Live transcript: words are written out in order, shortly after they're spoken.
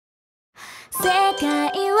世界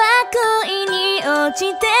は恋に落ち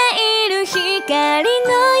ている光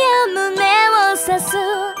の矢胸を刺す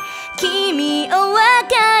君を分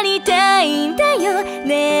かりたいんだよ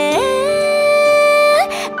ねえ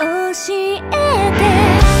教えて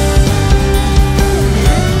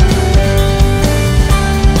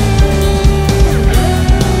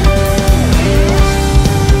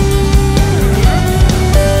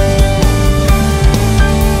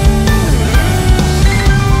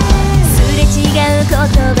言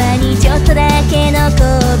葉にちょっとだけの後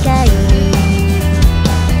悔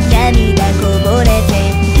涙こぼれて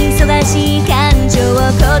忙しい感情を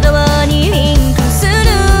鼓動にリンクする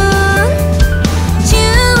チュ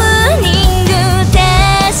ーニング確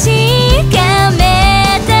かめ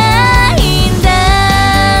たいんだ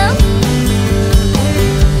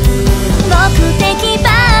目的ば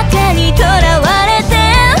かにとらわれて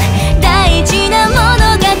大事なもの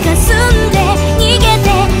がかすんで逃げて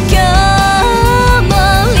今日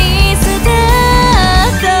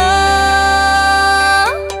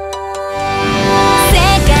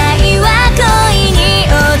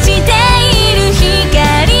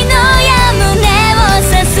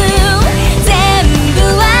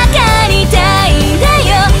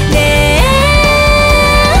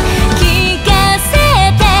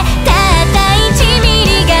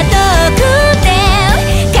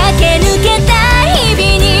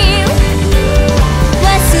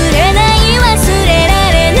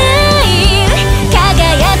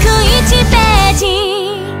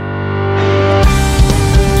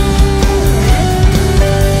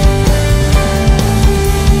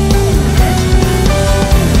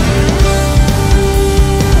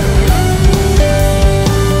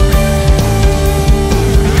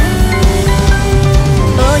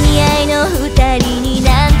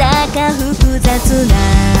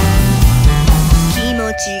気持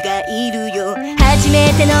ちがいるよ初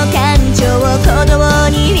めての感情を鼓動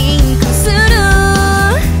にリンクする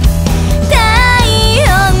体温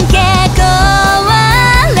計壊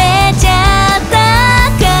れちゃった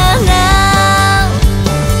かな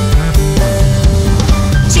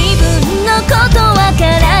自分のことわか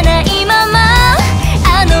らないまま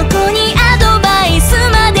あの子にアドバイス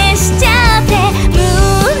までしちゃって胸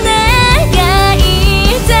が痛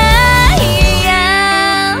い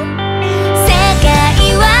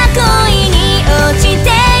恋に落ちて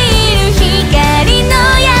いる光の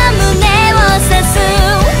矢胸を刺す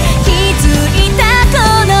気づいたこ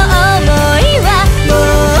の想いはもう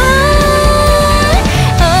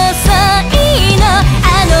遅いのあ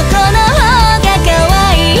の子の方が可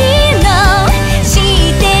愛いの知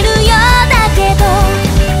ってるようだけど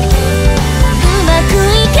うまく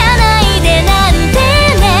いかないでなんて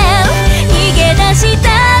ね逃げ出した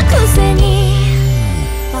くせに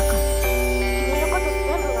バカ君のこと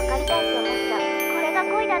全部分かりたいと思った。これが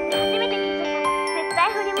恋だって初めて気づいた。絶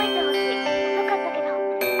対振り向いてほしい。遅かったけど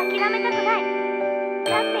諦めたくない。だ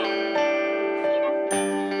って好きだ。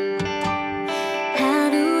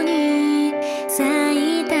春に咲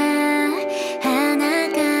いた花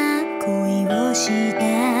が恋をした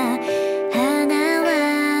花は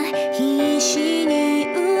必死に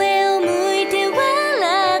上を向いて笑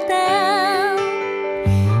った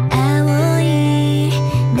青い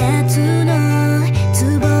夏のつ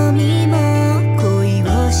ぼみも恋を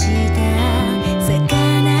した咲か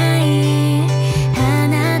ない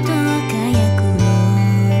花と火薬の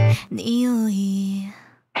匂い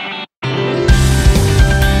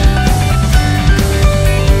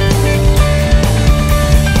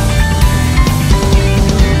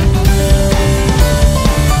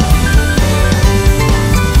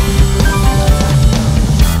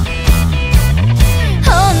本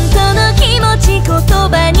当の気持ち言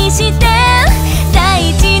葉にして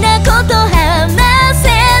大事なこと話せ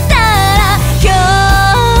たら今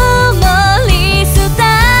日もリスタ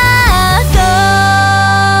ート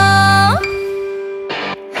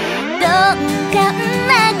鈍感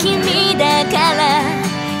な君だから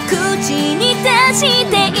口に出し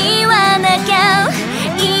て言わなきゃ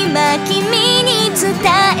今君に伝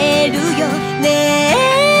えるよね